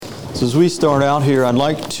So as we start out here, I'd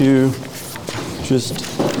like to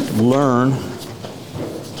just learn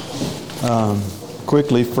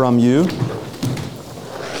quickly from you.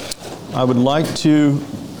 I would like to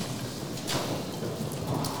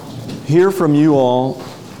hear from you all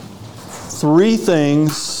three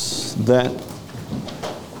things that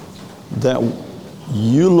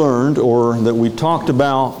you learned or that we talked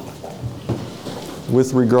about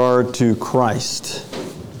with regard to Christ.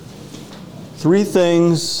 Three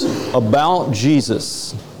things about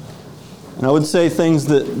Jesus. And I would say things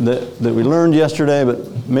that we learned yesterday,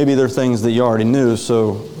 but maybe they're things that you already knew,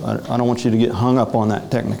 so I don't want you to get hung up on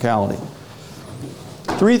that technicality.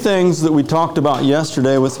 Three things that we talked about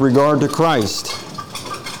yesterday with regard to Christ.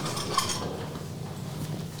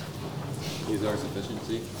 He's our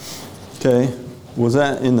sufficiency. Okay. Was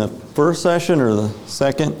that in the first session or the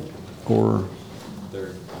second or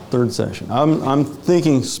third session? I'm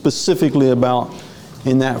thinking specifically about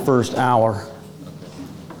in that first hour.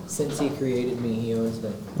 Since He created me, He owns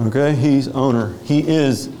me. Okay, He's owner. He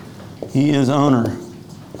is owner.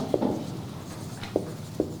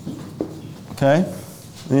 Okay?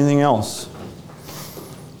 Anything else?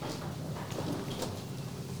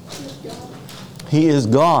 He is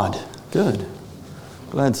God. Good.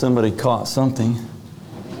 Glad somebody caught something.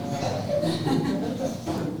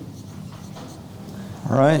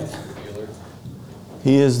 All right.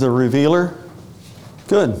 He is the revealer.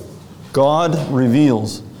 Good. God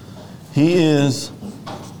reveals. He is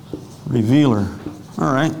revealer.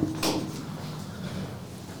 All right.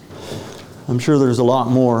 I'm sure there's a lot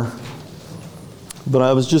more. But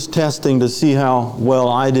I was just testing to see how well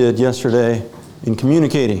I did yesterday in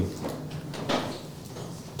communicating.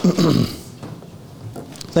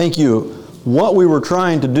 Thank you. What we were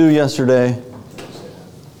trying to do yesterday...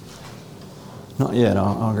 Not yet.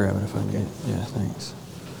 I'll grab it if I can get it. Yeah, thanks.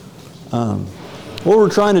 What we're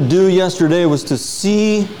trying to do yesterday was to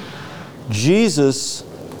see Jesus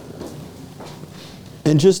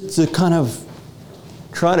and just to kind of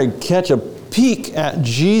try to catch a peek at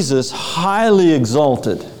Jesus highly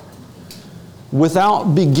exalted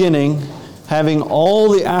without beginning having all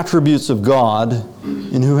the attributes of God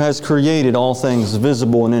and who has created all things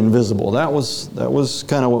visible and invisible. That was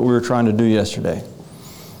kind of what we were trying to do yesterday.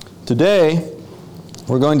 Today,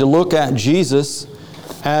 we're going to look at Jesus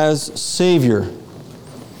as Savior.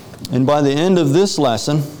 And by the end of this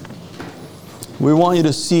lesson, we want you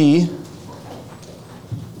to see,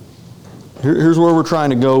 here's where we're trying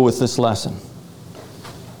to go with this lesson.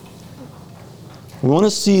 We want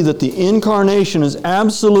to see that the incarnation is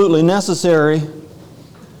absolutely necessary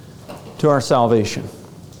to our salvation.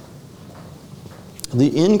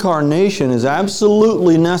 The incarnation is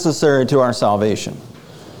absolutely necessary to our salvation.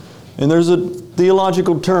 And there's a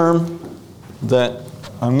theological term that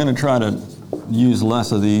I'm going to try to use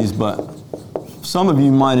less of these, but some of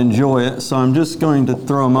you might enjoy it, so I'm just going to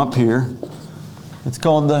throw them up here. It's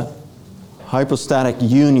called the hypostatic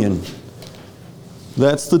union.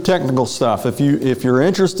 That's the technical stuff. If you're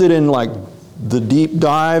interested in like the deep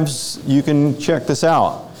dives, you can check this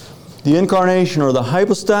out. The incarnation or the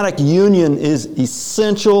hypostatic union is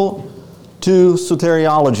essential to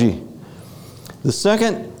soteriology. The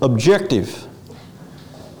second objective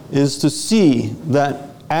is to see that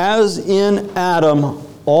as in Adam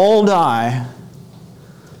all die,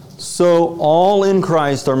 so all in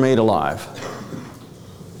Christ are made alive.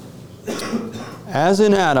 As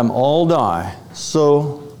in Adam all die,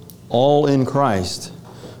 so all in Christ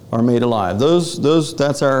are made alive.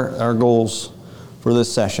 That's our goals for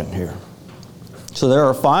this session here. So there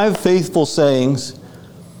are 5 faithful sayings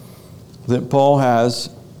that Paul has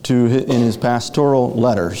in his pastoral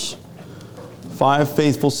letters. 5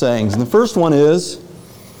 faithful sayings. And the first one is,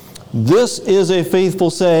 this is a faithful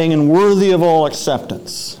saying and worthy of all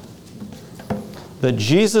acceptance, that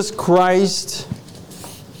Jesus Christ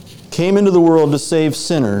came into the world to save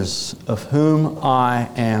sinners, of whom I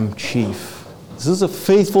am chief. This is a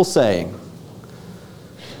faithful saying,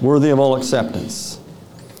 worthy of all acceptance.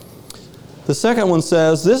 The second one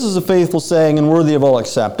says, this is a faithful saying and worthy of all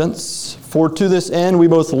acceptance, for to this end we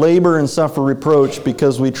both labor and suffer reproach,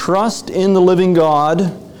 because we trust in the living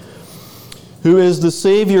God, who is the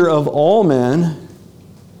Savior of all men,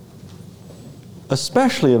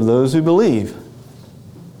 especially of those who believe.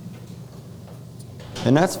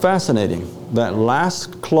 And that's fascinating. That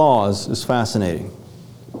last clause is fascinating.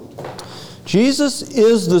 Jesus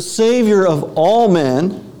is the Savior of all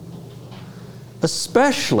men,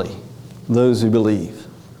 especially those who believe.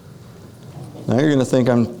 Now you're going to think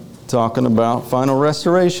I'm talking about final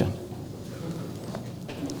restoration.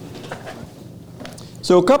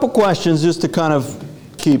 So a couple questions just to kind of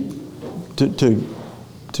keep, to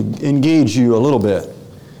to engage you a little bit.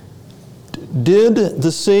 Did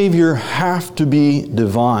the Savior have to be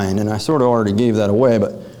divine? And I sort of already gave that away,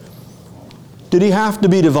 but did he have to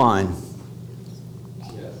be divine?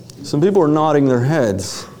 Yes. Some people are nodding their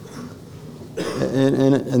heads.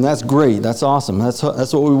 And that's great. That's awesome. That's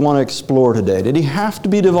what we want to explore today. Did he have to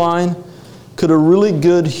be divine? Could a really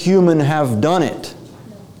good human have done it?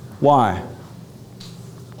 Why?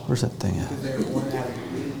 Where's that thing at?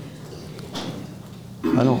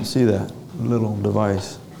 I don't see that little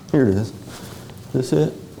device. Here it is. This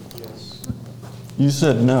it? Yes. You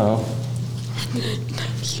said no.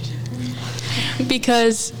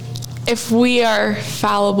 Because if we are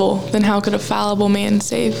fallible, then how could a fallible man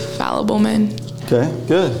save fallible men? Okay,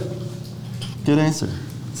 good. Good answer.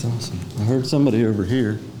 That's awesome. I heard somebody over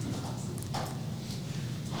here.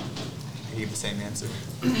 I gave the same answer.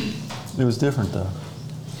 It was different though.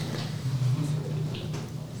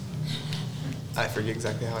 I forget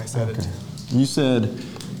exactly how I said Okay. it. You said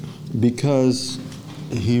because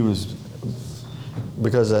as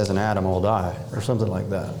an Adam all die, or something like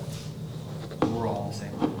that. We're all the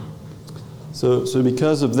same. So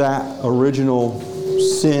because of that original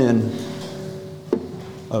sin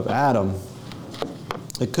of Adam,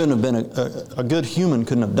 it couldn't have been a good human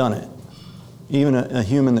couldn't have done it. Even a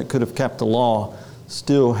human that could have kept the law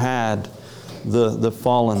still had the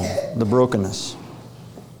fallen, the brokenness.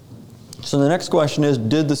 So the next question is,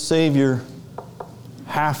 did the Savior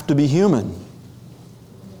have to be human?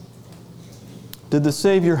 Did the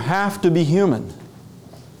Savior have to be human?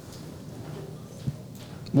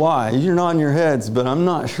 Why? You're nodding your heads, but I'm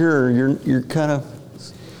not sure. You're kind of...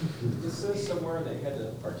 It says somewhere they had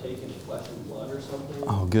to partake in flesh and blood or something.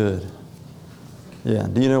 Oh, good. Yeah.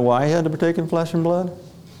 Do you know why he had to partake in flesh and blood? To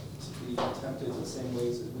be tempted in the same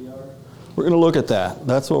ways as we are. We're going to look at that.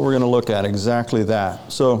 That's what we're going to look at, exactly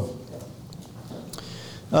that. So,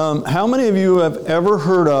 how many of you have ever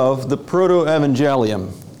heard of the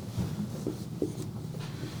proto-evangelium?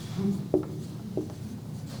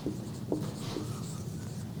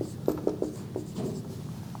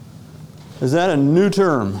 Is that a new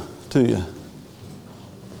term to you?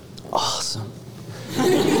 Awesome.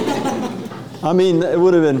 I mean, it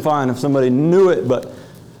would have been fine if somebody knew it, but...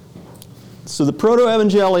 So the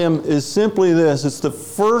proto-evangelium is simply this. It's the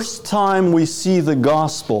first time we see the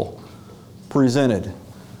gospel presented.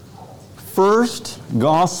 First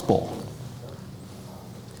gospel.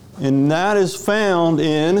 And that is found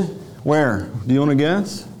in, where? Do you want to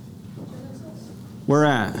guess? Where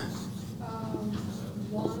at?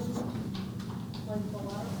 1, like the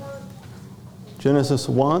latter part. Genesis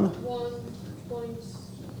 1? 1 point.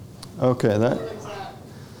 Okay, that Exact.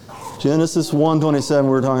 Genesis 1:27, we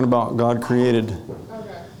were talking about God created.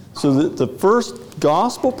 Okay. So the first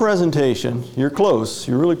gospel presentation, you're close,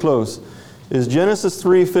 you're really close, is Genesis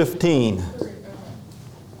 3:15. Okay.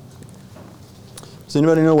 Does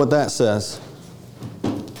anybody know what that says?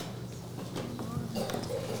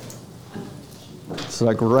 It's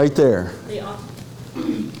like right there.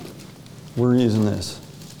 We're using this.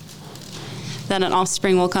 Then an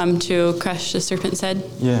offspring will come to crush the serpent's head.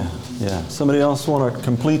 Yeah. Somebody else want to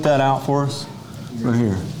complete that out for us? Right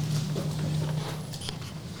here.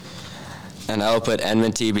 And I will put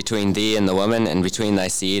enmity between thee and the woman, and between thy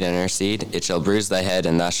seed and her seed. It shall bruise thy head,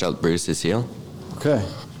 and thou shalt bruise his heel. Okay.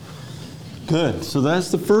 Good. So that's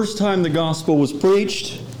the first time the gospel was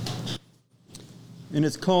preached. And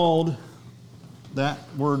it's called that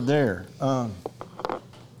word there.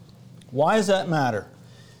 Why does that matter?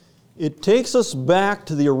 It takes us back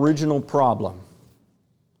to the original problem.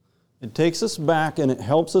 It takes us back and it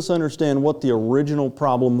helps us understand what the original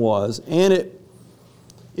problem was. And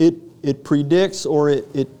it predicts or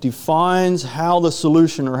it defines how the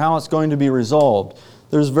solution or how it's going to be resolved.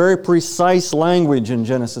 There's very precise language in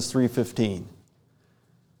Genesis 3:15.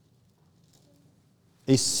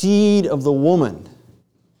 A seed of the woman.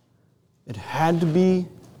 He had to be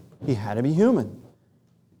human.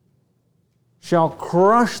 Shall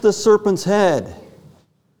crush the serpent's head.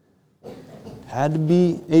 Had to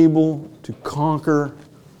be able to conquer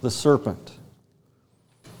the serpent.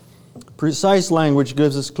 Precise language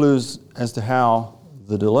gives us clues as to how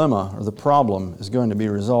the dilemma or the problem is going to be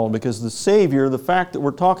resolved, because the Savior, the fact that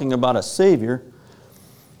we're talking about a Savior,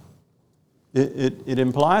 it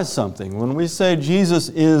implies something. When we say Jesus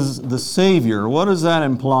is the Savior, what does that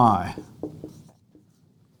imply?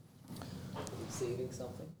 Saving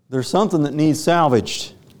something. There's something that needs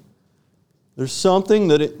salvaged. There's something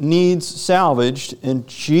that it needs salvaged, and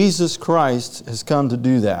Jesus Christ has come to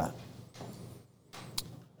do that.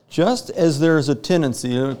 Just as there is a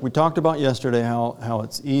tendency, we talked about yesterday how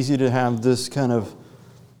it's easy to have this kind of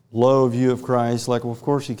low view of Christ, like, well, of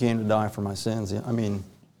course he came to die for my sins. I mean,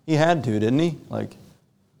 he had to, didn't he? Like,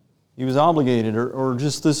 he was obligated, or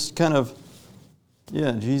just this kind of,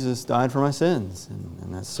 yeah, Jesus died for my sins,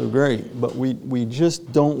 and that's so great. But we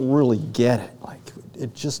just don't really get it. Like,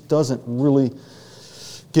 it just doesn't really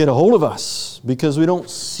get a hold of us because we don't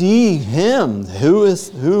see Him, who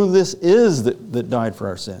this is that died for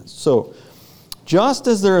our sins. So, just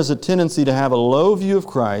as there is a tendency to have a low view of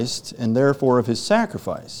Christ and therefore of His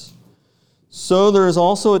sacrifice, so there is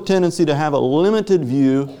also a tendency to have a limited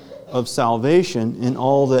view of salvation in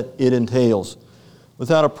all that it entails.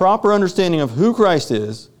 Without a proper understanding of who Christ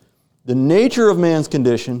is, the nature of man's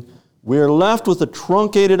condition, we are left with a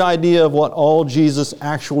truncated idea of what all Jesus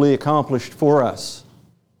actually accomplished for us.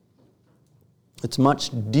 It's much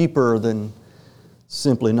deeper than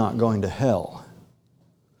simply not going to hell.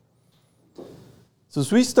 So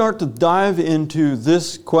as we start to dive into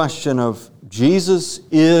this question of Jesus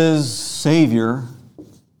is Savior,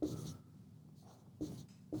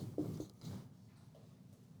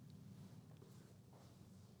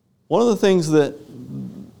 one of the things that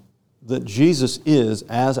Jesus is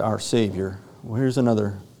as our Savior, well, here's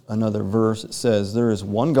another verse. It says, there is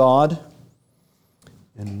one God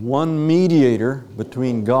and one mediator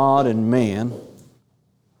between God and man,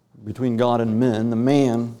 between God and men, the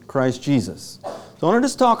man, Christ Jesus. So I want to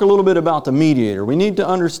just talk a little bit about the mediator. We need to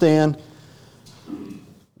understand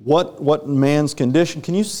what man's condition.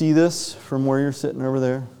 Can you see this from where you're sitting over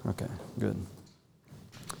there? Okay, good.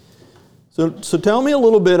 So tell me a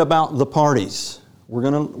little bit about the parties.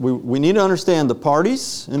 We need to understand the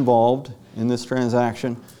parties involved in this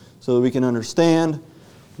transaction so that we can understand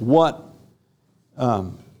what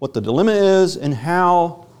the dilemma is and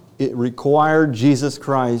how it required Jesus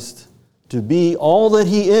Christ to be all that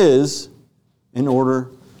He is in order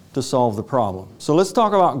to solve the problem. So let's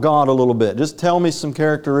talk about God a little bit. Just tell me some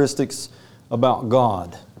characteristics about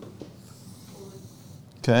God.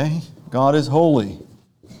 Okay, God is holy.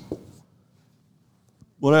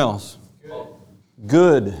 What else?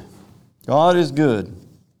 Good. God is good.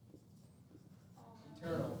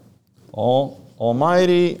 Eternal.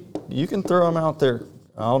 Almighty. You can throw them out there.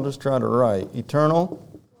 I'll just try to write. Eternal.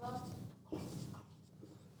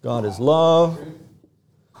 God is love.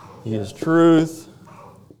 He is truth.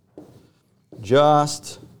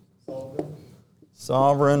 Just.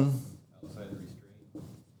 Sovereign.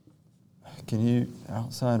 Can you,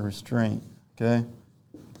 outside restraint, okay?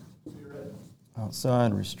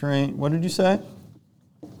 Outside restraint. What did you say?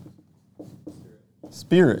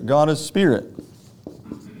 Spirit. God is spirit.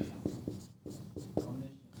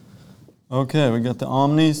 Okay, we got the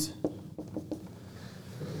omnis.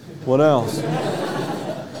 What else?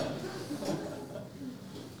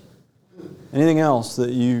 Anything else that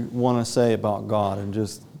you want to say about God and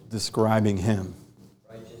just describing Him?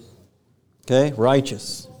 Righteous. Okay,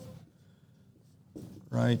 righteous.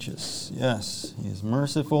 Righteous, yes. He is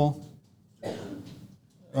merciful.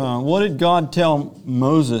 What did God tell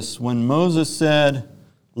Moses when Moses said,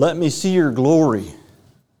 "Let me see your glory"?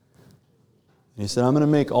 He said, "I'm going to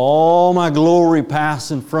make all my glory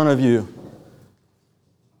pass in front of you,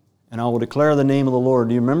 and I will declare the name of the Lord."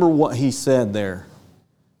 Do you remember what He said there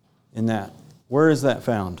in that? Where is that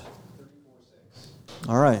found? 34:6.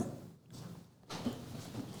 All right.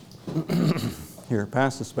 Here,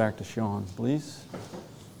 pass this back to Sean, please.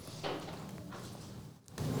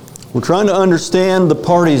 We're trying to understand the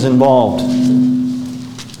parties involved.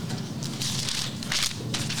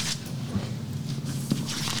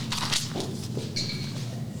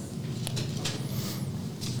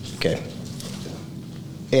 Okay.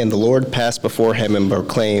 And the Lord passed before him and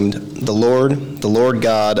proclaimed, the Lord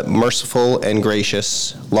God, merciful and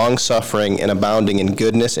gracious, long-suffering and abounding in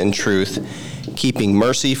goodness and truth, keeping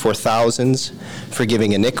mercy for thousands,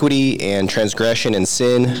 forgiving iniquity and transgression and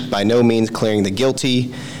sin, by no means clearing the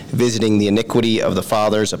guilty, visiting the iniquity of the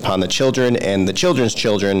fathers upon the children and the children's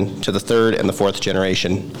children to the third and the fourth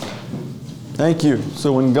generation. Thank you.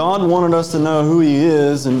 So when God wanted us to know who He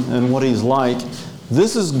is and what He's like,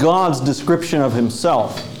 this is God's description of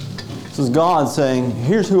Himself. This is God saying,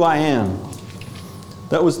 here's who I am.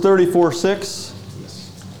 That was 34:6?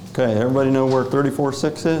 Okay, everybody know where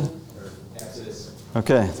 34:6 is? Exodus.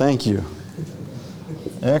 Okay, thank you.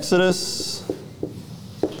 Exodus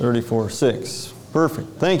 34:6.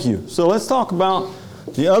 Perfect, thank you. So let's talk about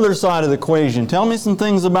the other side of the equation. Tell me some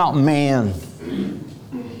things about man.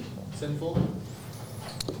 Sinful.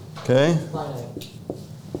 Okay.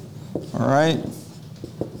 All right.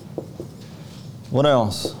 What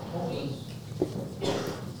else?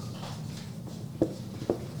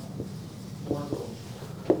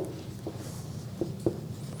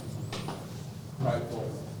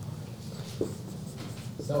 Prideful.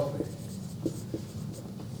 Help me.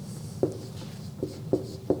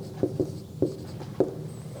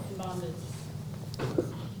 Bondage.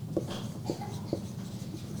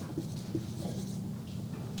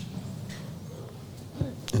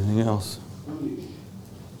 Anything else?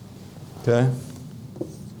 Okay.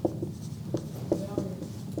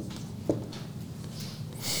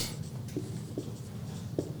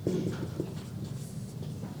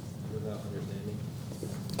 Without understanding.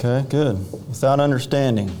 Okay, good. Without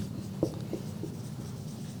understanding.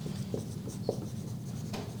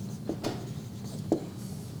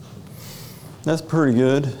 That's pretty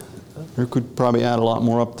good. We could probably add a lot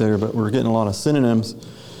more up there, but we're getting a lot of synonyms.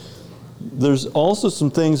 There's also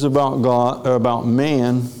some things about God, or about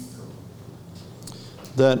man,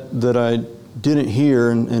 that I didn't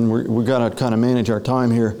hear, and we got to kind of manage our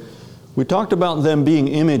time here. We talked about them being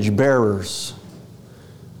image bearers,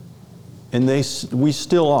 and we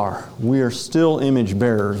still are. We are still image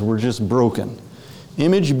bearers. We're just broken.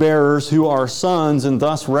 Image bearers who are sons and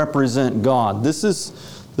thus represent God. This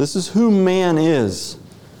is who man is.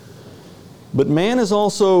 But man is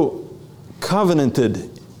also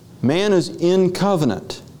covenanted. Man is in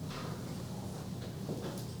covenant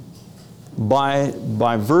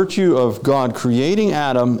by virtue of God creating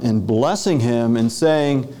Adam and blessing him and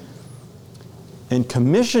saying and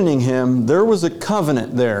commissioning him. There was a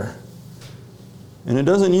covenant there. And it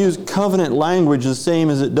doesn't use covenant language the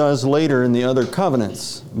same as it does later in the other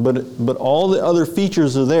covenants. But all the other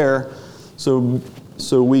features are there, so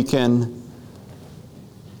we can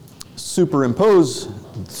superimpose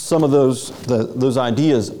some of those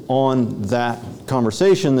ideas on that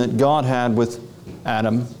conversation that God had with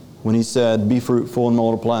Adam when he said, be fruitful and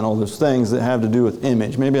multiply and all those things that have to do with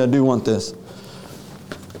image. Maybe I do want this.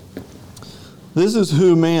 This is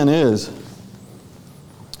who man is.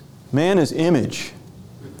 Man is image.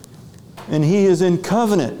 And he is in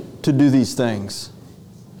covenant to do these things.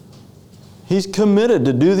 He's committed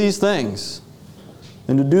to do these things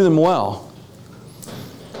and to do them well.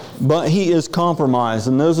 But he is compromised,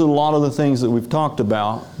 and those are a lot of the things that we've talked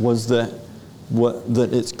about, was that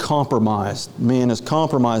it's compromised. Man is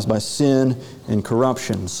compromised by sin and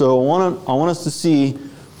corruption. So I want us to see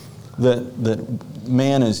that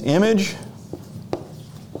man is image,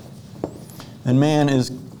 and man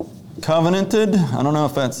is covenanted. I don't know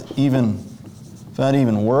if that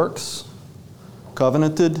even works.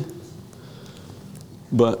 Covenanted,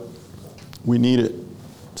 but we need it.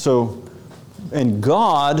 So. And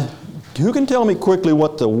God, who can tell me quickly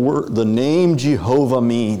what the name Jehovah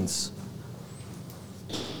means?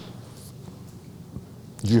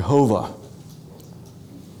 Jehovah.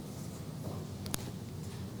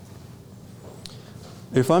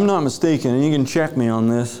 If I'm not mistaken, and you can check me on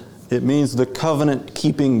this, it means the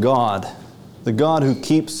covenant-keeping God. The God who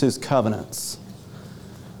keeps His covenants.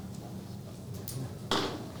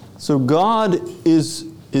 So God is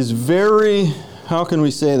very, how can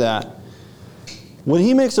we say that? When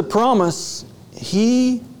He makes a promise,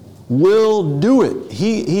 He will do it.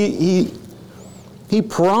 He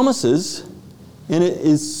promises, and it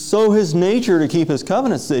is so His nature to keep His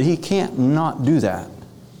covenants that He can't not do that.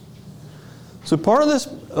 So part of this,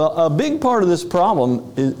 a big part of this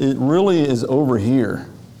problem, it really is over here.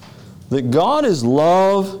 That God is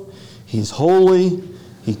love, He's holy,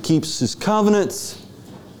 He keeps His covenants.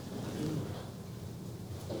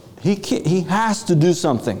 He has to do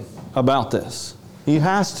something about this. He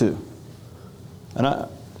has to. And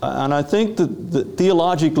I think that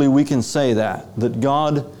theologically we can say that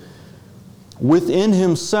God within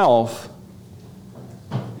Himself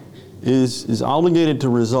is obligated to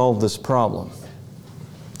resolve this problem.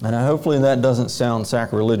 And hopefully that doesn't sound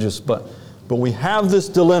sacrilegious, but we have this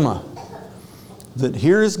dilemma that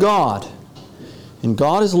here is God, and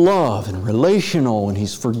God is love and relational, and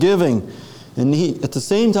He's forgiving, and at the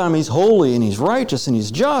same time He's holy and He's righteous and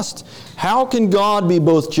He's just. How can God be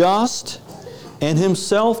both just and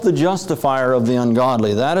Himself the justifier of the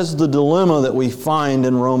ungodly? That is the dilemma that we find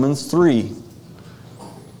in Romans 3.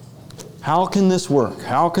 How can this work?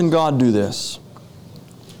 How can God do this?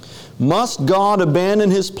 Must God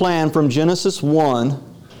abandon His plan from Genesis 1?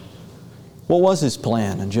 What was His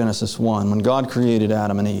plan in Genesis 1 when God created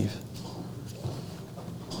Adam and Eve?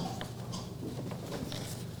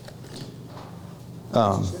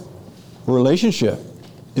 Relationship.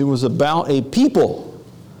 It was about a people.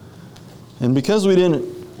 And because we didn't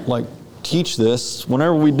teach this,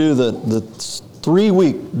 whenever we do the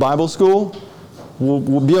 3-week Bible school,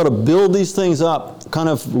 we'll be able to build these things up kind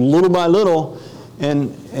of little by little,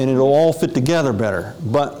 and it'll all fit together better.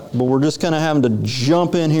 But we're just kind of having to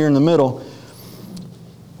jump in here in the middle.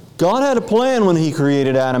 God had a plan when He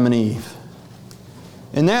created Adam and Eve.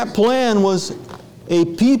 And that plan was a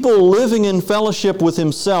people living in fellowship with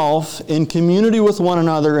Himself, in community with one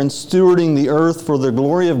another, and stewarding the earth for the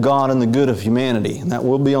glory of God and the good of humanity. And that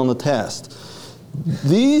will be on the test.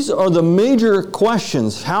 These are the major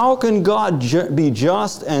questions. How can God be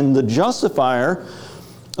just and the justifier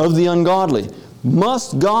of the ungodly?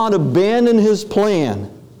 Must God abandon His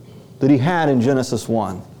plan that He had in Genesis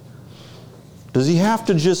 1? Does He have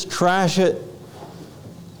to just trash it?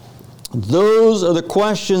 Those are the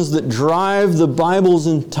questions that drive the Bible's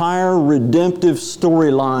entire redemptive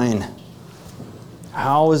storyline.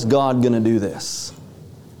 How is God going to do this?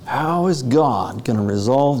 How is God going to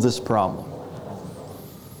resolve this problem?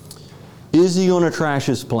 Is He going to trash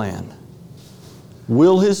His plan?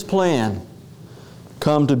 Will His plan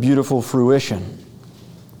come to beautiful fruition?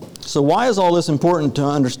 So why is all this important to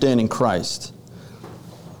understanding Christ?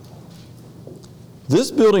 This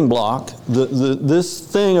building block, this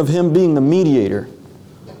thing of Him being the mediator,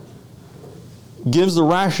 gives the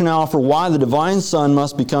rationale for why the divine Son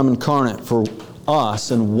must become incarnate for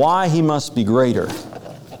us and why He must be greater.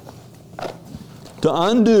 To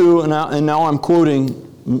undo, and now I'm quoting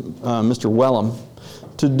Mr. Wellum,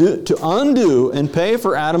 to undo and pay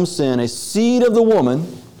for Adam's sin, a seed of the woman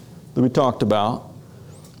that we talked about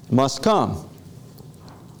must come.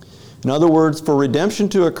 In other words, for redemption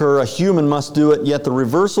to occur, a human must do it, yet the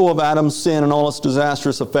reversal of Adam's sin and all its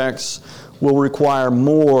disastrous effects will require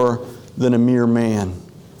more than a mere man.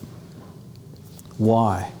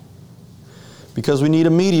 Why? Because we need a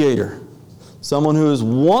mediator, someone who is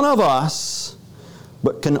one of us,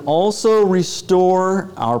 but can also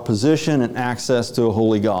restore our position and access to a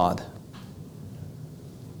holy God.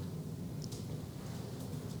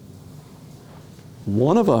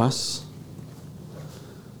 One of us,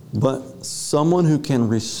 but someone who can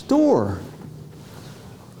restore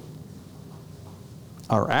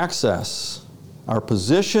our access, our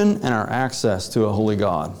position, and our access to a holy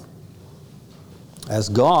God. As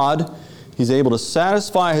God, He's able to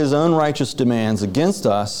satisfy His own righteous demands against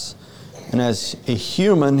us, and as a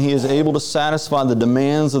human, He is able to satisfy the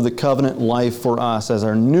demands of the covenant life for us as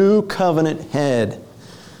our new covenant head.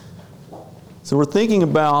 So we're thinking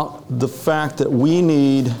about the fact that we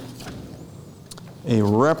need a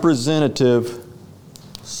representative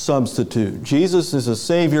substitute. Jesus is a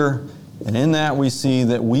Savior, and in that we see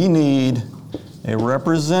that we need a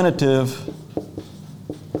representative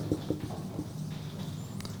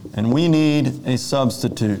and we need a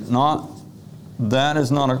substitute. One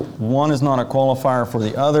is not a qualifier for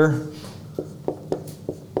the other.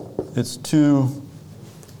 It's two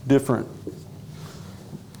different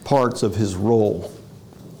parts of His role.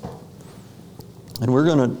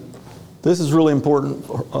 And this is really important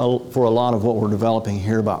for a lot of what we're developing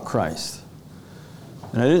here about Christ.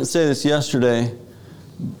 And I didn't say this yesterday,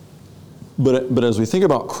 but as we think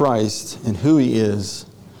about Christ and who He is,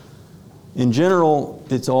 in general,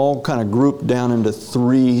 it's all kind of grouped down into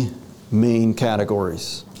three main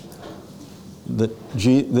categories.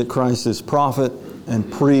 That Christ is prophet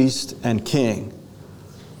and priest and king.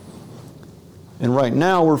 And right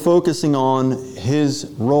now we're focusing on His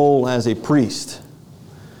role as a priest.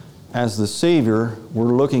 As the Savior,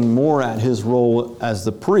 we're looking more at His role as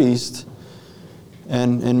the priest,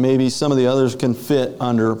 and maybe some of the others can fit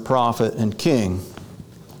under prophet and king.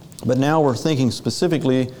 But now we're thinking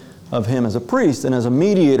specifically of Him as a priest and as a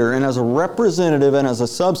mediator and as a representative and as a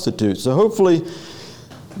substitute. So hopefully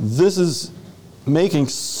this is making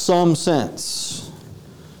some sense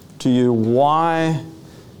to you why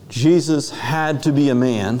Jesus had to be a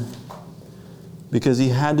man, because He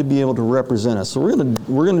had to be able to represent us. So we're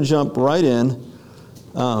going to jump right in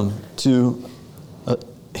to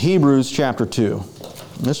Hebrews chapter 2.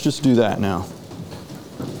 Let's just do that now.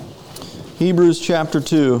 Hebrews chapter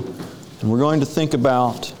 2, and we're going to think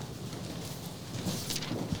about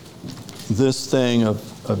this thing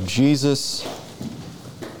of Jesus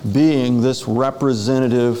being this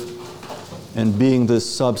representative and being this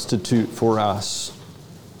substitute for us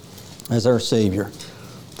as our Savior.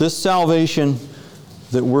 This salvation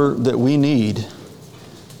that we need,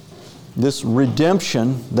 this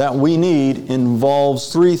redemption that we need,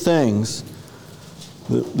 involves three things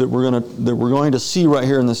that we're going to see right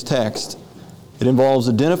here in this text. It involves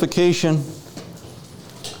identification,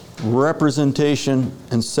 representation,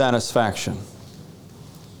 and satisfaction.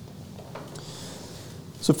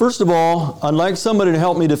 So first of all, I'd like somebody to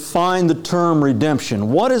help me define the term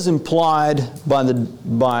redemption. What is implied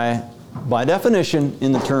by definition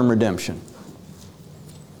in the term redemption?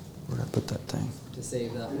 Where did I put that thing? To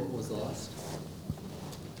save that what was lost.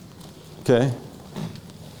 Okay.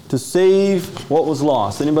 To save what was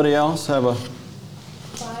lost. Anybody else have a...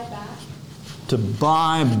 Buy back. to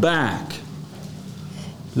buy back.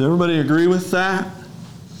 Does everybody agree with that?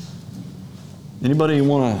 Anybody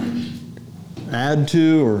want to add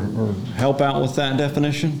to or help out with that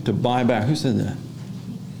definition? To buy back. Who said that?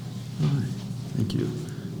 All right. Thank you.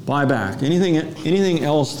 Buy back. Anything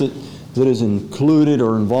else that is included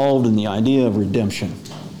or involved in the idea of redemption?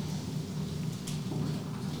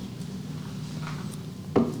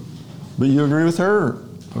 But you agree with her?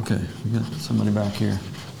 Okay, we got somebody back here.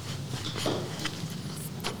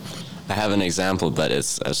 I have an example, but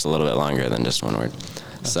it's a little bit longer than just one word.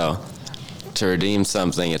 So, to redeem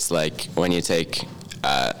something, it's like when you take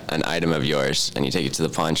an item of yours and you take it to the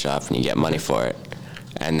pawn shop and you get money for it,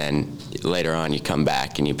 and then later on you come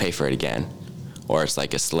back and you pay for it again. Or it's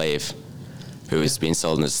like a slave who is being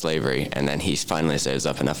sold into slavery, and then he finally saves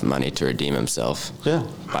up enough money to redeem himself,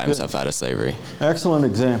 buy himself out of slavery. Excellent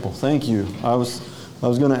example. Thank you. I was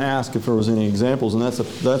going to ask if there was any examples, and that's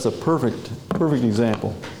a perfect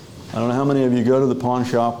example. I don't know how many of you go to the pawn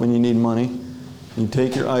shop when you need money. You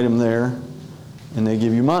take your item there, and they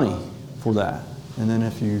give you money for that. And then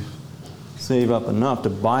if you save up enough to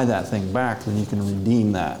buy that thing back, then you can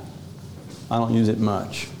redeem that. I don't use it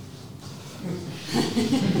much.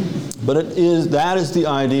 But that is the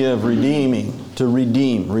idea of redeeming, to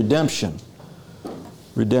redeem, redemption.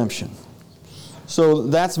 Redemption. So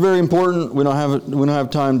that's very important. We don't have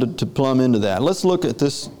time to plumb into that. Let's look at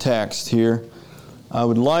this text here. I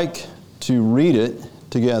would like to read it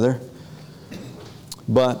together,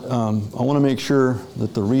 but I want to make sure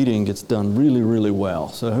that the reading gets done really, really well.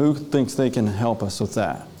 So who thinks they can help us with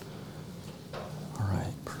that? All right,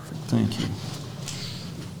 perfect. Thank you.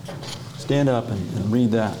 Stand up and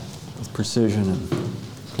read that with precision and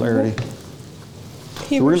clarity.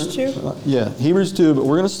 Hebrews 2? Hebrews 2, but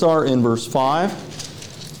we're going to start in verse 5,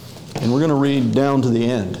 and we're going to read down to the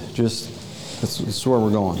end. That's where we're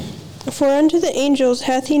going. For unto the angels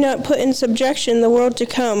hath he not put in subjection the world to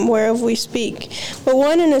come, whereof we speak. But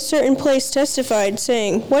one in a certain place testified,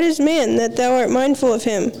 saying, What is man, that thou art mindful of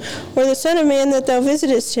him? Or the son of man, that thou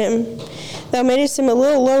visitest him? Thou madest him a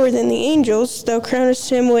little lower than the angels. Thou crownest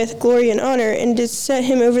him with glory and honor, and didst set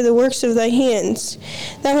him over the works of thy hands.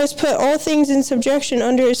 Thou hast put all things in subjection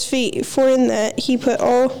under his feet, for in that he put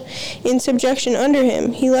all in subjection under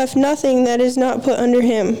him. He left nothing that is not put under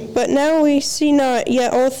him. But now we see not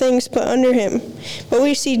yet all things put under him. But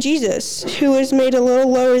we see Jesus, who was made a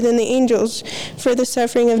little lower than the angels for the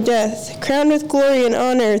suffering of death, crowned with glory and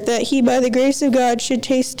honor, that he by the grace of God should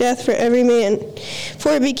taste death for every man.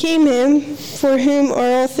 For it became him, for whom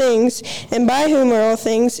are all things, and by whom are all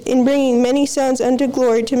things, in bringing many sons unto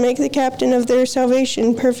glory, to make the captain of their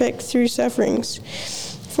salvation perfect through sufferings.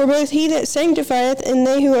 For both he that sanctifieth and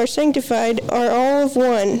they who are sanctified are all of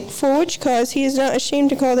one, for which cause he is not ashamed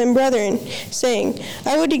to call them brethren, saying,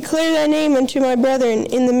 I will declare thy name unto my brethren,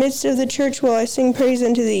 in the midst of the church will I sing praise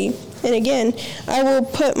unto thee. And again, I will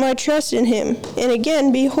put my trust in him. And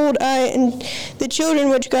again, behold, I and the children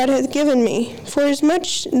which God hath given me. For as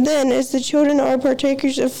much then as the children are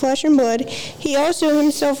partakers of flesh and blood, he also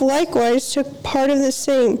himself likewise took part of the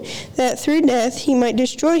same, that through death he might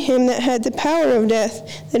destroy him that had the power of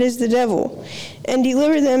death, that is the devil, and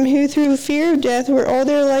deliver them who through fear of death were all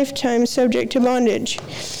their lifetime subject to bondage.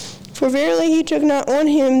 For verily he took not on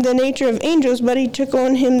him the nature of angels, but he took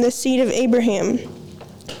on him the seed of Abraham.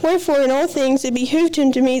 Wherefore in all things it behooved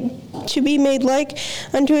him to be made like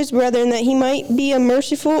unto his brethren, that he might be a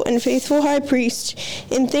merciful and faithful high priest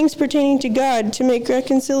in things pertaining to God, to make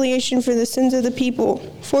reconciliation for the sins of the people.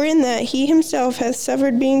 For in that he himself hath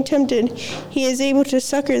suffered being tempted, he is able to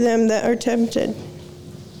succor them that are tempted.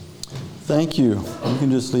 Thank you. You can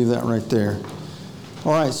just leave that right there.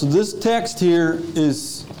 All right, so this text here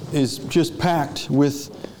is just packed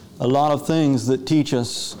with a lot of things that teach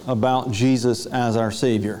us about Jesus as our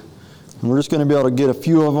Savior. And we're just going to be able to get a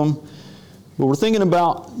few of them. But we're thinking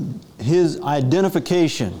about his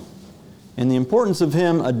identification and the importance of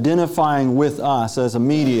him identifying with us as a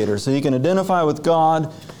mediator. So he can identify with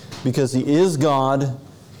God because he is God,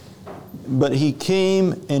 but he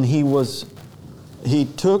came and he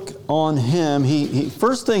took on him.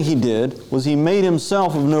 First thing he did was he made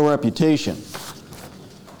himself of no reputation.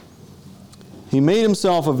 He made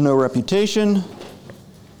himself of no reputation.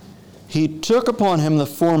 He took upon him the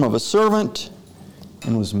form of a servant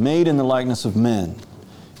and was made in the likeness of men.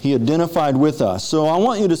 He identified with us. So I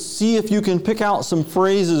want you to see if you can pick out some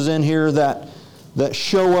phrases in here that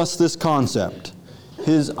show us this concept.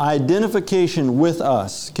 His identification with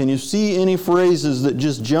us. Can you see any phrases that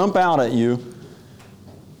just jump out at you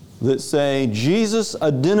that say, Jesus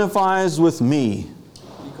identifies with me?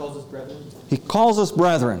 He calls us brethren. He calls us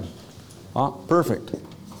brethren. Ah, perfect.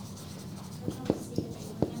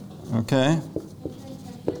 Okay?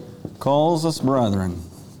 Calls us brethren.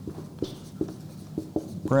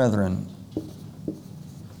 Brethren.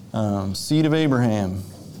 Seed of Abraham.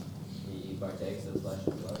 He partakes of flesh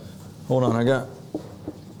and blood. Hold on, I got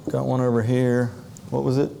one over here. What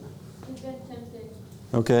was it? He's been tempted.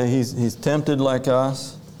 Okay, he's tempted like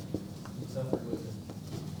us. He suffered with him.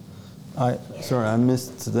 I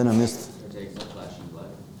missed. Partakes of flesh and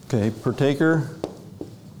blood. Okay, partaker.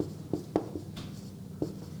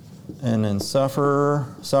 And then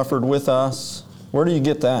suffered with us. Where do you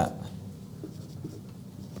get that?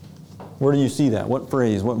 Where do you see that? What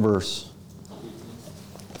phrase? What verse?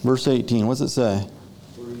 Verse 18. What's it say?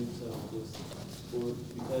 For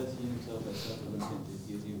because he himself has suffered when tempted,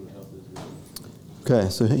 he is able to help those who are. Okay,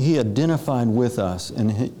 so he identified with us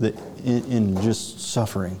in just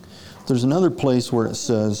suffering. There's another place where it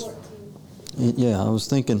says, yeah, I was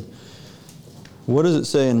thinking, what does it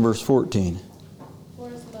say in verse 14? For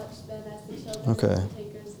as much then as the children Okay. are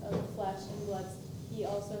partakers of the flesh and blood, he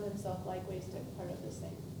also himself likewise took part of the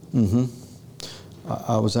same.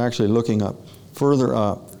 I was actually looking up, further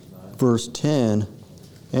up, verse 10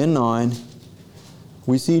 and 9.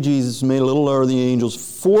 We see Jesus made a little lower than the angels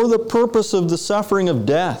for the purpose of the suffering of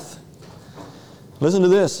death. Listen to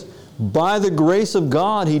this. By the grace of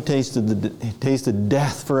God, he tasted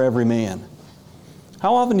death for every man.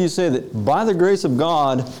 How often do you say that by the grace of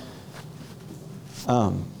God,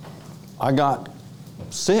 I got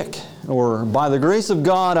sick? Or by the grace of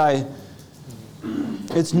God,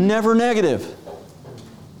 it's never negative.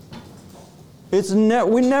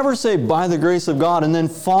 We never say by the grace of God and then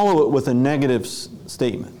follow it with a negative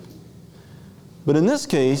statement. But in this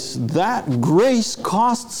case, that grace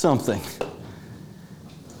cost something.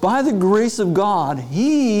 By the grace of God,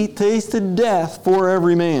 he tasted death for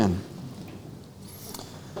every man.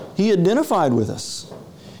 He identified with us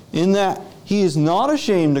in that he is not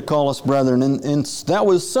ashamed to call us brethren. And that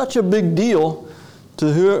was such a big deal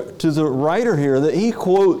to the writer here that he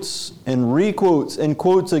quotes and requotes and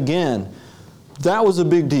quotes again. That was a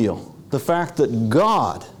big deal. The fact that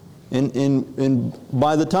God, and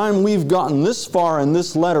by the time we've gotten this far in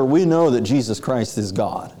this letter, we know that Jesus Christ is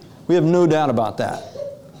God. We have no doubt about that.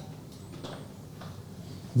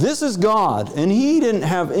 This is God, and he didn't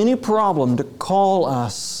have any problem to call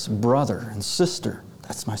us brother and sister.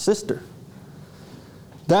 That's my sister.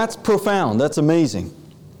 That's profound. That's amazing.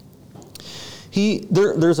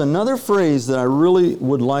 There's another phrase that I really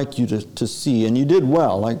would like you to see, and you did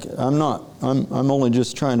well. Like I'm only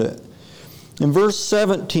just trying to. In verse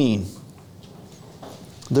 17,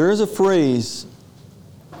 there is a phrase.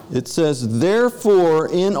 It says, "Therefore,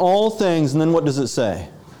 in all things," and then what does it say?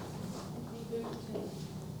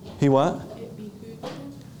 He what?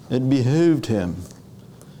 It behooved him.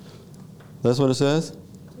 That's what it says?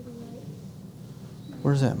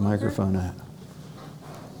 Where's that microphone at?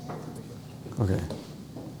 Okay.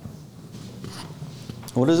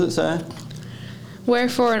 What does it say?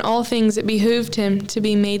 Wherefore in all things it behooved him to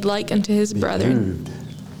be made like unto his brethren.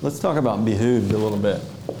 Behooved. Let's talk about behooved a little bit.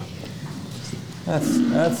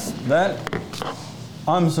 That.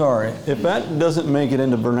 I'm sorry. If that doesn't make it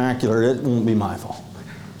into vernacular, it won't be my fault.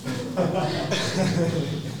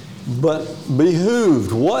 But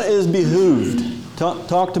behooved. What is behooved?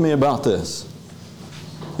 Talk to me about this.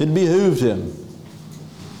 It behooved him.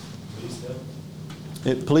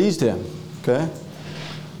 It pleased him. Okay?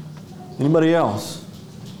 Anybody else?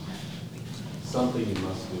 Something you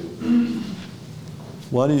must do.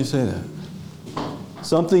 Why do you say that?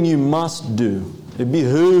 Something you must do. It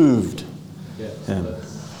behooved him.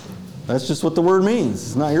 That's just what the word means.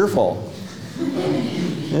 It's not your fault.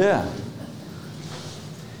 Yeah.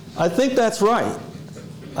 I think that's right.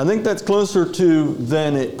 I think that's closer to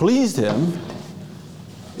than it pleased him,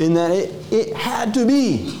 in that it had to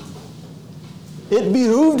be. It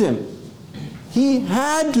behooved him. He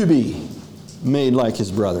had to be made like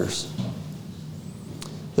his brothers.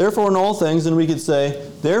 Therefore, in all things, and we could say,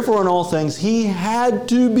 therefore, in all things, he had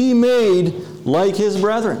to be made like his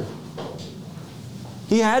brethren.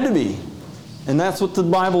 He had to be. And that's what the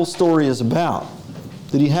Bible story is about.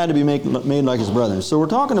 That he had to be made like his brethren. So we're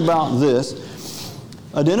talking about this.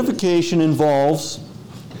 Identification involves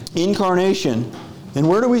incarnation. And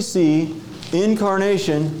where do we see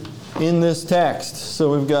incarnation in this text?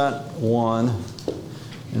 So we've got 1,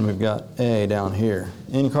 and we've got A down here.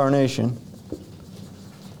 Incarnation.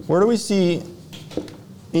 Where do we see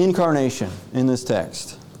incarnation in this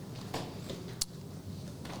text?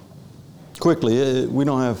 Quickly, we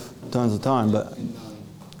don't have tons of time, but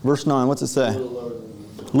verse 9, what's it say? A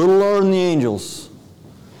little lower than the angels.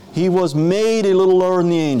 He was made a little lower than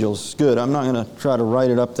the angels. Good. I'm not going to try to write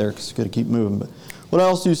it up there because it's going to keep moving. But What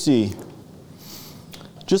else do you see?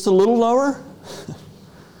 Just a little lower?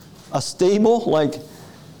 A stable? Like,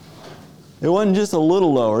 it wasn't just a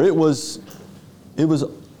little lower. It was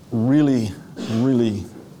really, really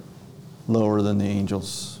lower than the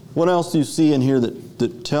angels. What else do you see in here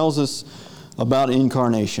that tells us about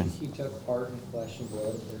incarnation? He took part in flesh and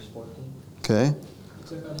blood, verse 14. Okay.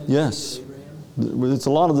 Took on him Yes. the seed of Abraham. It's a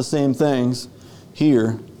lot of the same things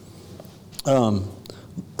here.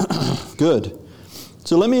 Good.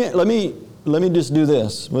 So let me just do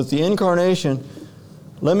this. With the incarnation,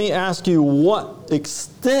 let me ask you what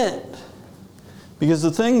extent, because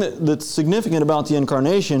the thing that's significant about the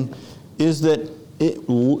incarnation is that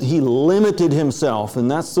he limited himself,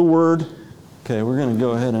 and that's the word. Okay, we're going to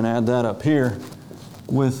go ahead and add that up here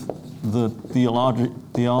with the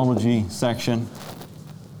theology section.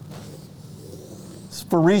 It's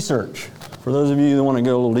for research, for those of you that want to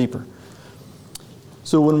go a little deeper.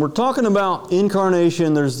 So when we're talking about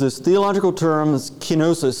incarnation, there's this theological term, it's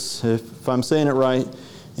kenosis, if I'm saying it right,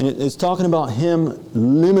 and it's talking about him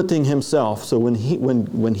limiting himself. So when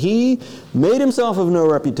he made himself of no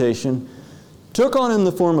reputation, took on him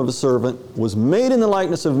the form of a servant, was made in the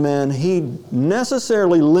likeness of men, he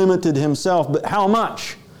necessarily limited himself. But how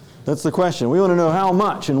much? That's the question. We want to know how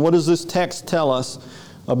much, and what does this text tell us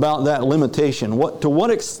about that limitation? To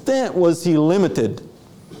what extent was he limited?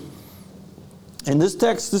 And this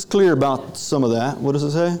text is clear about some of that. What does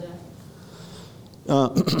it say?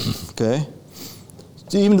 Okay.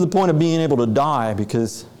 So even to the point of being able to die,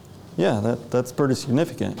 because, yeah, that's pretty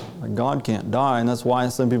significant. Like, God can't die, and that's why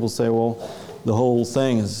some people say, well, the whole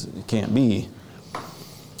thing it can't be.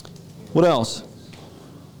 What else?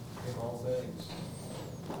 In all things.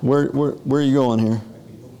 Where are you going here?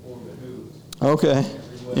 Okay.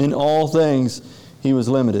 In all things, he was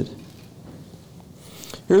limited.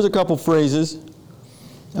 Here's a couple phrases.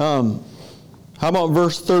 How about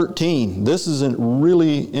verse 13? This is a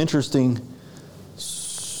really interesting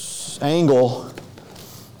angle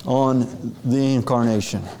on the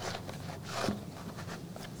incarnation.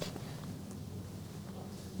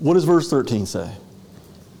 What does verse 13 say?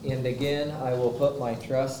 And again I will put my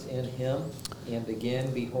trust in him, and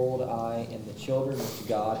again behold I and the children which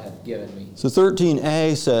God hath given me. So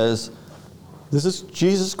 13a says, this is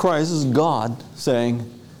Jesus Christ, this is God saying,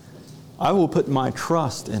 I will put my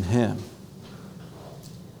trust in him.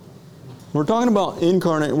 We're talking about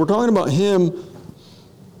incarnate. We're talking about him.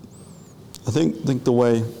 I think the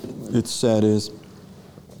way it's said is,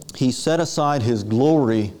 he set aside his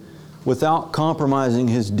glory without compromising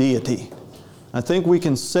his deity. I think we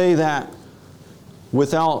can say that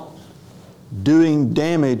without doing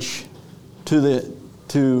damage to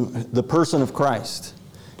the person of Christ.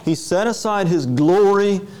 He set aside his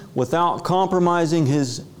glory without compromising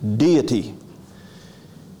his deity.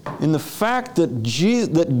 In the fact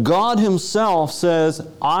that God himself says,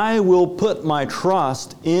 I will put my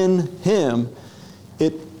trust in him,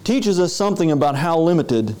 it teaches us something about how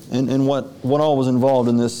limited and what all was involved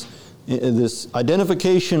in this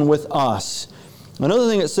identification with us. Another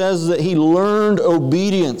thing it says is that he learned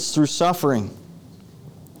obedience through suffering.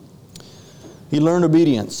 He learned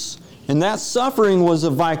obedience. And that suffering was a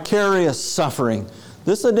vicarious suffering.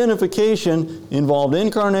 This identification involved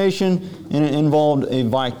incarnation, and it involved a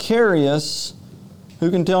vicarious.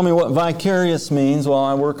 Who can tell me what vicarious means while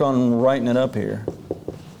I work on writing it up here?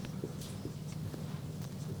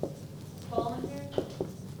 Voluntary?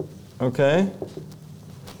 Okay.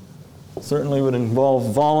 Certainly would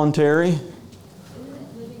involve voluntary. Isn't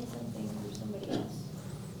it living something for somebody else?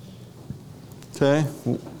 Okay.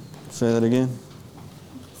 Say that again.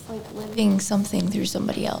 It's like living something through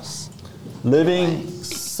somebody else. Living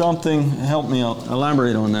something, help me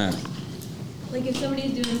elaborate on that. Like if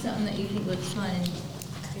somebody's doing something that you think looks fun, and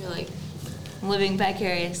you're like living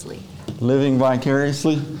vicariously. Living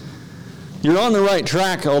vicariously. You're on the right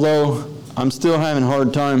track, although I'm still having a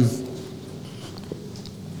hard time.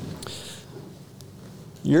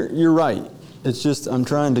 You're right. It's just I'm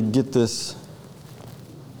trying to get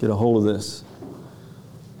a hold of this.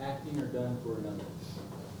 Acting or done for another.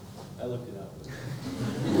 I looked it up.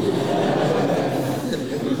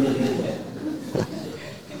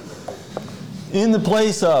 In the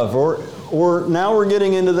place of, or now we're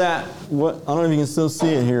getting into that, I don't know if you can still see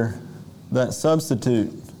it here, that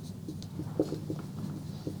substitute.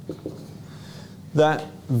 That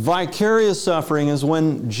vicarious suffering is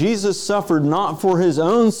when Jesus suffered not for his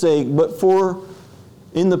own sake, but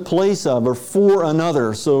in the place of, or for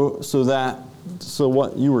another. So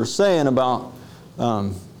what you were saying about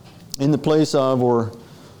in the place of, or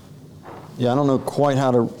I don't know quite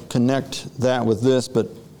how to connect that with this, but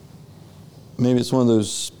maybe it's one of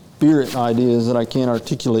those spirit ideas that I can't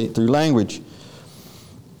articulate through language.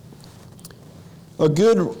 A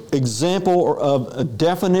good example of a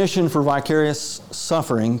definition for vicarious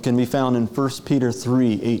suffering can be found in 1 Peter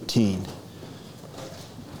 3:18.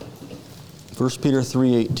 1 Peter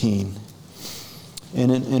 3:18.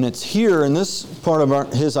 And it's here in this part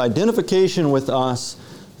of his identification with us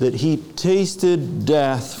that he tasted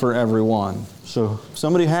death for everyone. So if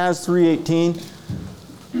somebody has 3:18.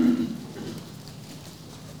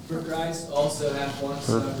 For Christ also hath once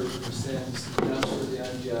suffered for sins, just for the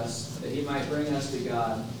unjust, that he might bring us to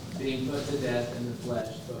God, being put to death in the flesh,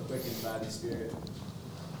 but quickened by the Spirit.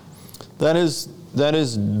 That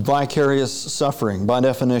is vicarious suffering by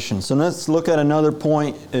definition. So let's look at another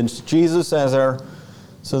point. It's Jesus as our...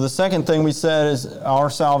 So the second thing we said is our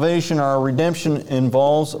salvation, our redemption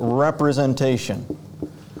involves representation.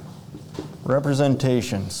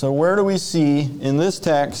 Representation. So where do we see in this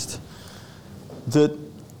text that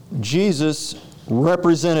Jesus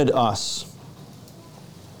represented us?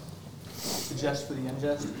 The just for the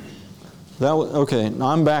unjust? That was, okay,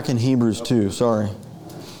 I'm back in Hebrews 2, sorry.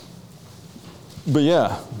 But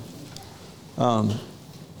yeah, that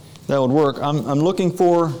would work. I'm looking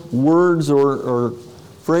for words or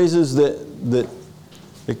phrases that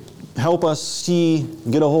help us see,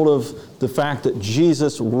 get a hold of the fact that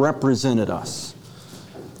Jesus represented us.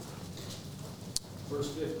 Verse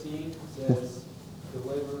 15 says,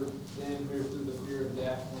 deliver them who through the fear of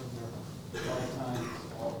death when their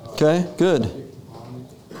lifetimes. Okay, good.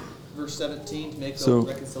 Verse 17, make So- a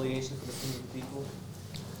reconciliation for the sins of the people.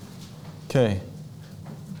 Okay.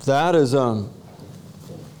 That is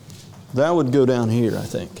that would go down here, I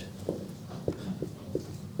think.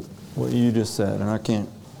 What you just said, and I can't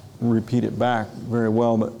repeat it back very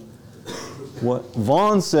well, but what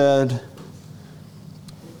Vaughn said,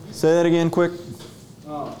 say that again quick.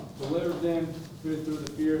 Deliver them who through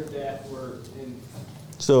the fear of death were in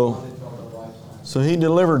So bondage all their lifetime. So he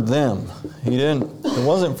delivered them. He didn't, it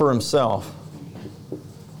wasn't for himself.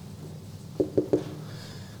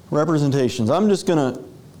 Representations. I'm just going to,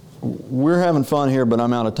 we're having fun here, but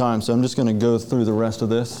I'm out of time, so I'm just going to go through the rest of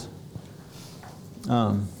this.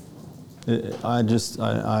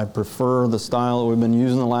 I prefer the style that we've been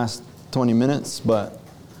using the last 20 minutes, but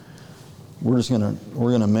we're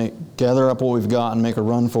gonna gather up what we've got and make a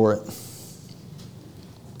run for it.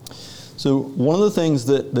 So one of the things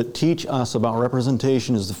that teach us about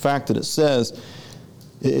representation is the fact that it says,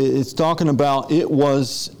 it's talking about it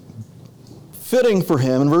was fitting for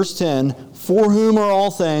him, in verse 10, for whom are all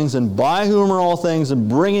things, and by whom are all things, and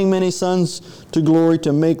bringing many sons to glory,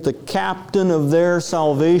 to make the captain of their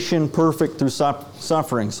salvation perfect through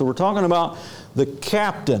suffering. So we're talking about the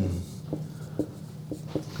captain.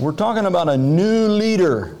 We're talking about a new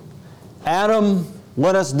leader. Adam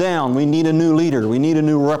let us down. We need a new leader. We need a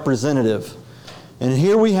new representative. And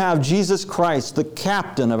here we have Jesus Christ, the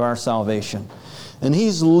captain of our salvation. And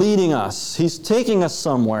He's leading us. He's taking us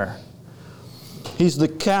somewhere. He's the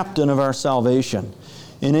captain of our salvation.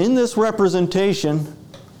 And in this representation,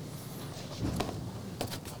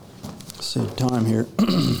 save time here,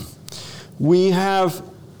 we have,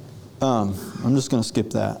 I'm just going to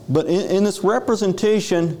skip that. But in this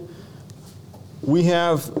representation, we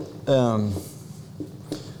have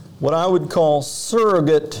what I would call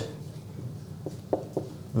surrogate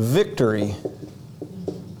victory.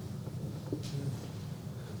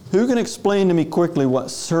 Who can explain to me quickly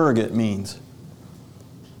what surrogate means?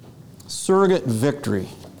 Surrogate victory.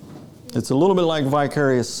 It's a little bit like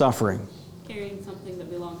vicarious suffering. Carrying something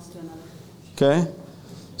that belongs to another. Okay?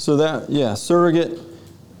 So that, yeah, surrogate,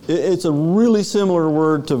 it's a really similar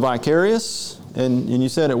word to vicarious, and you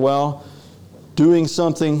said it well, doing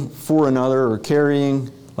something for another or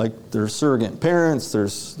carrying, like there's surrogate parents,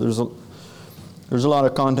 there's a lot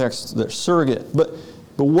of context that's surrogate. But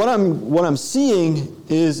what I'm seeing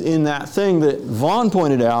is in that thing that Vaughn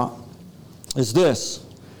pointed out is this.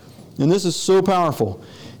 And this is so powerful.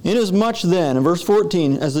 Inasmuch then, in verse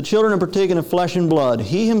 14, as the children have partaken of flesh and blood,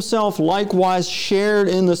 He Himself likewise shared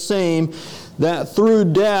in the same, that through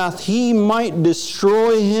death He might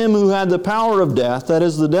destroy him who had the power of death, that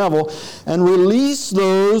is the devil, and release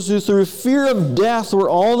those who through fear of death were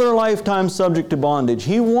all their lifetime subject to bondage.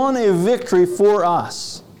 He won a victory for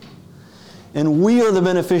us, and we are the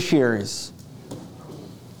beneficiaries.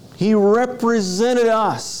 He represented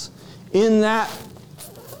us in that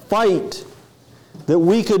fight that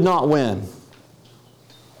we could not win.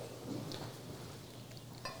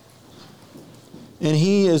 And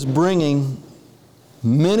He is bringing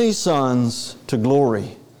many sons to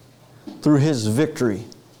glory through His victory.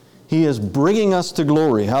 He is bringing us to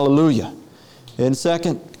glory. Hallelujah. In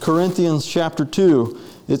 2 Corinthians chapter 2,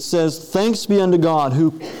 It says, "Thanks be unto God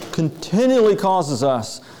who continually causes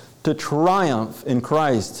us to triumph in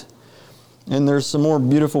Christ." And there's some more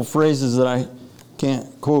beautiful phrases that I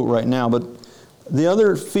can't quote right now. But the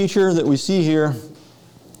other feature that we see here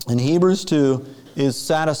in Hebrews 2 is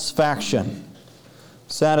satisfaction.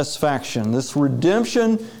 Satisfaction. This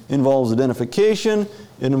redemption involves identification.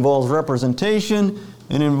 It involves representation.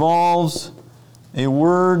 It involves a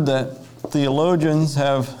word that theologians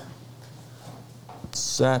have,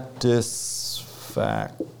 satisfaction.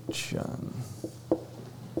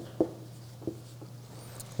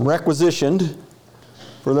 Requisitioned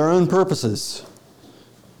for their own purposes.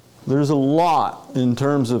 There's a lot in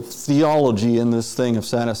terms of theology in this thing of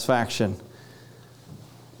satisfaction.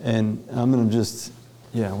 And I'm going to just,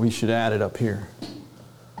 we should add it up here.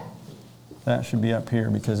 That should be up here,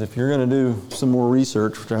 because if you're going to do some more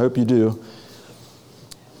research, which I hope you do,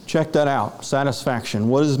 check that out. Satisfaction.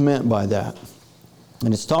 What is meant by that?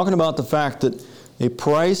 And it's talking about the fact that a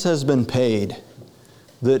price has been paid.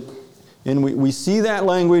 And we see that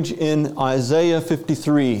language in Isaiah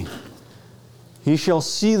 53. He shall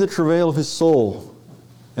see the travail of his soul,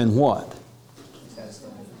 and what?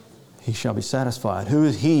 Satisfied. He shall be satisfied. Who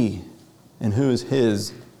is he, and who is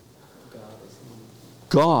his?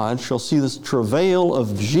 God shall see the travail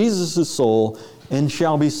of Jesus' soul, and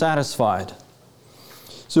shall be satisfied.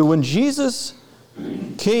 So when Jesus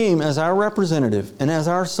came as our representative and as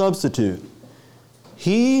our substitute,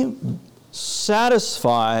 He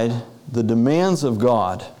satisfied the demands of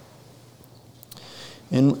God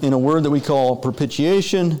in a word that we call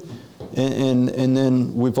propitiation, and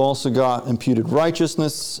then we've also got imputed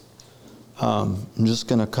righteousness. I'm just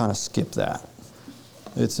going to kind of skip that.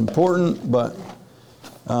 It's important, but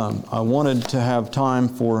I wanted to have time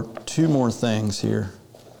for two more things here.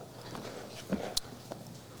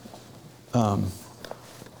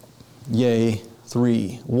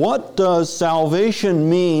 Three. What does salvation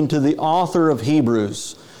mean to the author of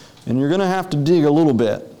Hebrews? And you're going to have to dig a little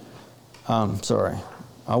bit. Sorry.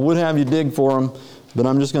 I would have you dig for them, but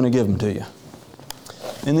I'm just going to give them to you.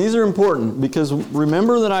 And these are important because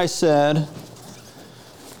remember that I said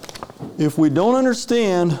if we don't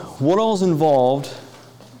understand what all's involved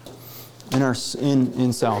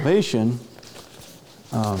in salvation,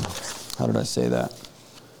 how did I say that?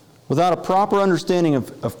 Without a proper understanding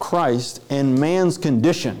of Christ and man's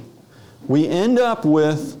condition, we end up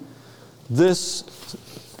with this.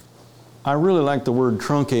 I really like the word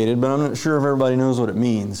truncated, but I'm not sure if everybody knows what it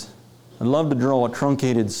means. I'd love to draw a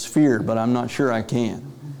truncated sphere, but I'm not sure I can.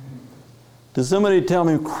 Does somebody tell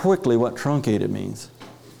me quickly what truncated means?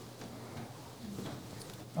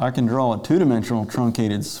 I can draw a two-dimensional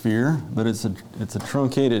truncated sphere, but it's a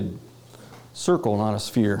truncated circle, not a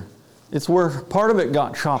sphere. It's where part of it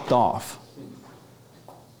got chopped off.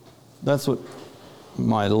 That's what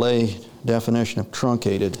my lay definition of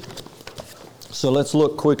truncated. So let's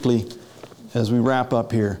look quickly as we wrap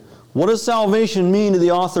up here. What does salvation mean to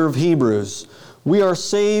the author of Hebrews? We are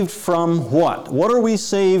saved from what? What are we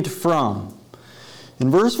saved from?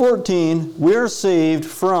 In verse 14, we are saved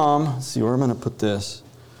from, let's see where I'm going to put this.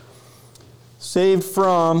 Saved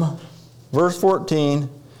from, verse 14,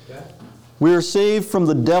 we are saved from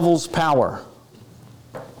the devil's power.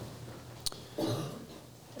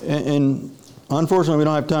 And unfortunately, we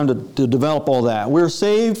don't have time to develop all that. We're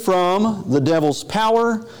saved from the devil's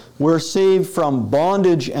power. We're saved from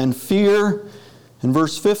bondage and fear. In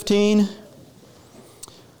verse 15,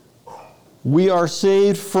 we are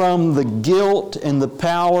saved from the guilt and the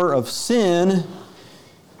power of sin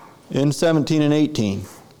in 17 and 18.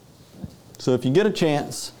 So if you get a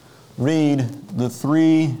chance, read the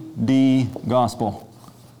 3D Gospel.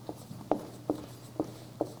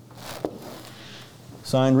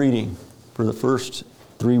 Signed reading for the first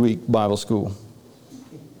 3-week Bible school.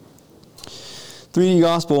 3D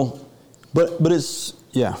Gospel, but it's,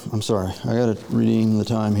 I'm sorry. I got to redeem the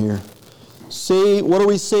time here. What are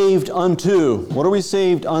we saved unto? What are we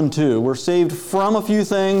saved unto? We're saved from a few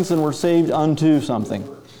things and we're saved unto something.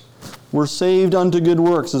 We're saved unto good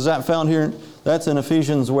works. Is that found here? That's in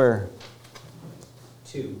Ephesians where?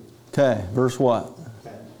 2. Okay, verse what?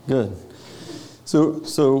 Good.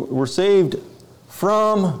 So we're saved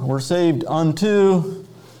from, we're saved unto.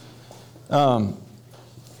 And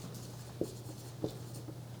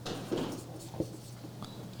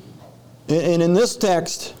in this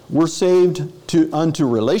text, we're saved unto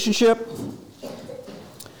relationship.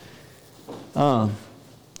 In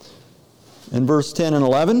verse 10 and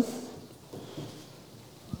 11,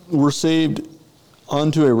 we're saved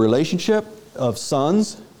unto a relationship of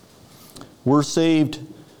sons. We're saved,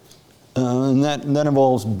 and that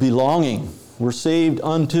involves belonging. We're saved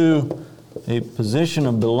unto a position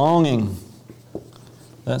of belonging.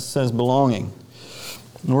 That says belonging.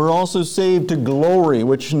 And we're also saved to glory,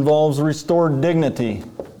 which involves restored dignity.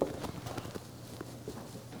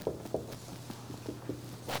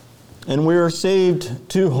 And we are saved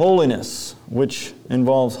to holiness, which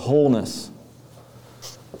involves wholeness.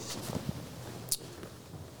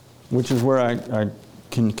 Which is where I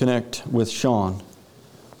can connect with Sean.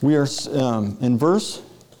 We are, in verse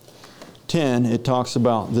 10, it talks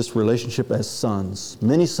about this relationship as sons.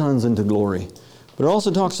 Many sons into glory. But it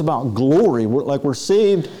also talks about glory, like we're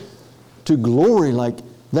saved to glory, like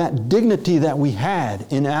that dignity that we had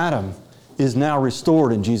in Adam is now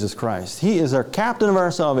restored in Jesus Christ. He is our captain of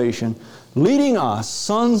our salvation, leading us,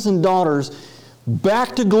 sons and daughters,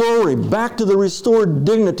 back to glory, back to the restored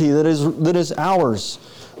dignity that is ours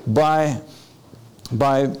by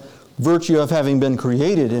virtue of having been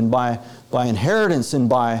created and by inheritance and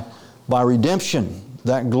by redemption.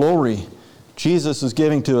 That glory Jesus is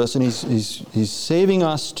giving to us, and He's saving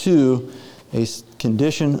us to a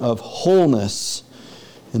condition of wholeness.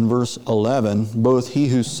 In verse 11, both He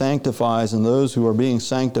who sanctifies and those who are being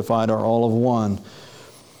sanctified are all of one.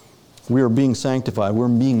 We are being sanctified. We're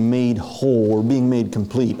being made whole. We're being made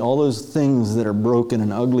complete. All those things that are broken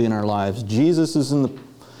and ugly in our lives, Jesus is in the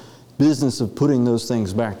business of putting those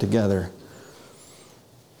things back together.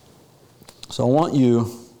 So I want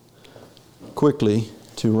you quickly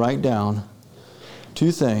to write down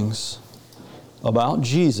 2 things about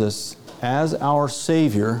Jesus as our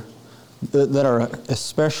Savior that are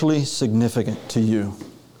especially significant to you.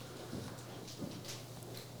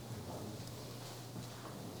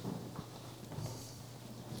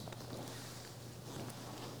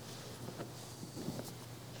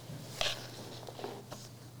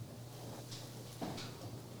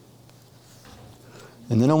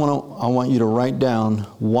 And then I want you to write down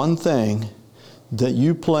one thing that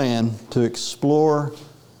you plan to explore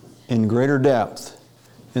in greater depth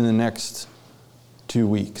in the next 2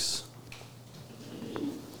 weeks.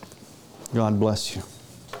 God bless you.